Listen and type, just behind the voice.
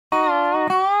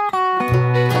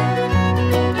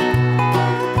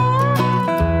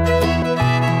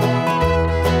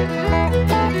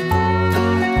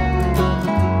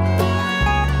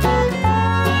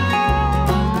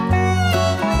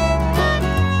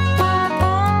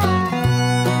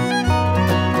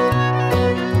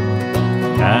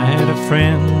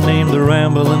friend named the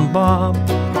Ramblin' Bob.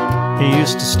 He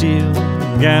used to steal,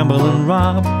 gamble, and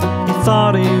rob. He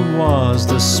thought he was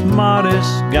the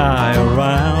smartest guy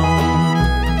around.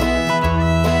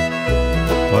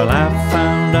 Well, I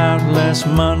found out last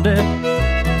Monday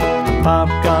Pop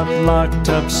got locked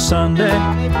up Sunday.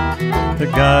 They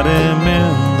got him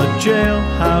in the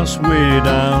jailhouse way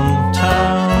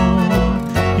downtown.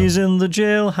 He's in the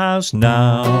jailhouse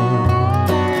now.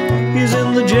 He's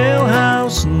in the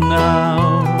jailhouse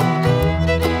now.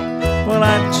 Well,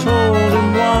 I told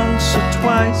him once or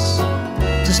twice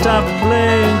to stop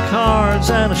playing cards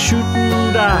and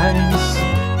shooting dice.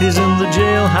 He's in the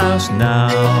jailhouse now.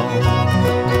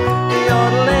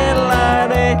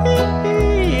 Yodelay-lay-day,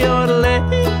 yodelay,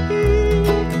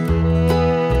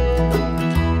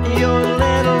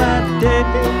 yodelay-lay-day,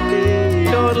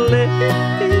 yodelay,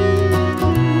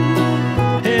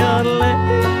 yodelay,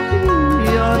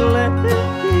 yodelay,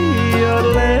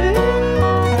 yodelay.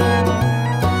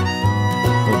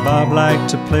 Well, Bob liked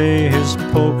to play his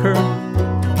poker,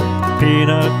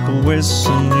 pinochle, whist,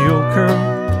 and euchre,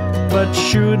 but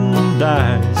shooting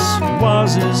dice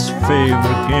was his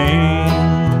favorite game.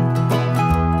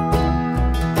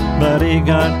 But he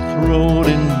got thrown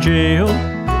in jail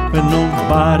with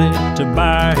nobody to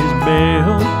buy his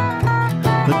bail.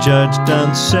 The judge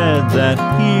done said that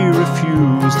he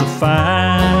refused the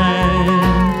fine.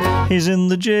 He's in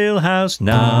the jailhouse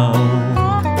now.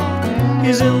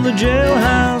 He's in the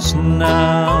jailhouse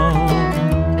now.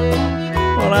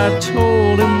 Well, I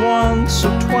told him once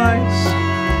or twice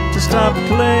to stop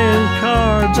playing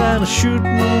cards and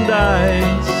shooting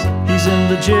dice. He's in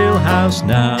the jailhouse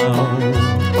now.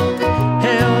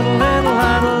 Hey,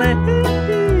 yodelay-lay-lay,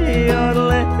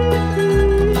 yodelay.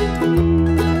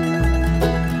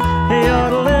 Hey,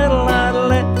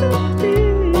 yodelay-lay-lay,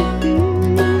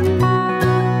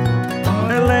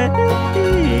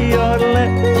 yodelay,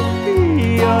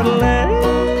 yodelay.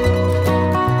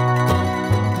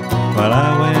 Well, I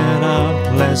went out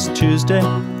last Tuesday. I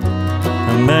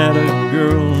met a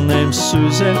girl named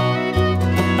Susie.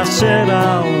 I said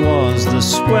I was the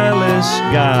swellest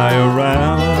guy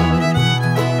around.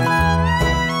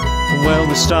 Well,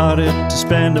 we started to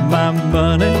spend my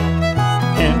money,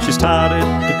 and she started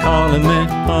to calling me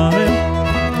honey.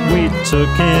 We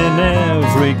took in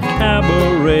every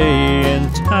cabaret in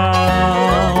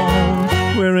town.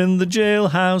 We're in the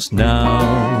jailhouse now.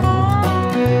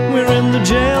 We're in the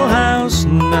jailhouse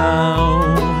now.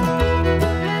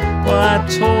 Well, I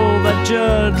told that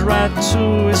judge right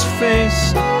to his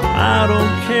face, I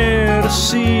don't care to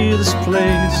see this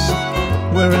place.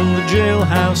 We're in the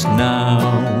jailhouse now.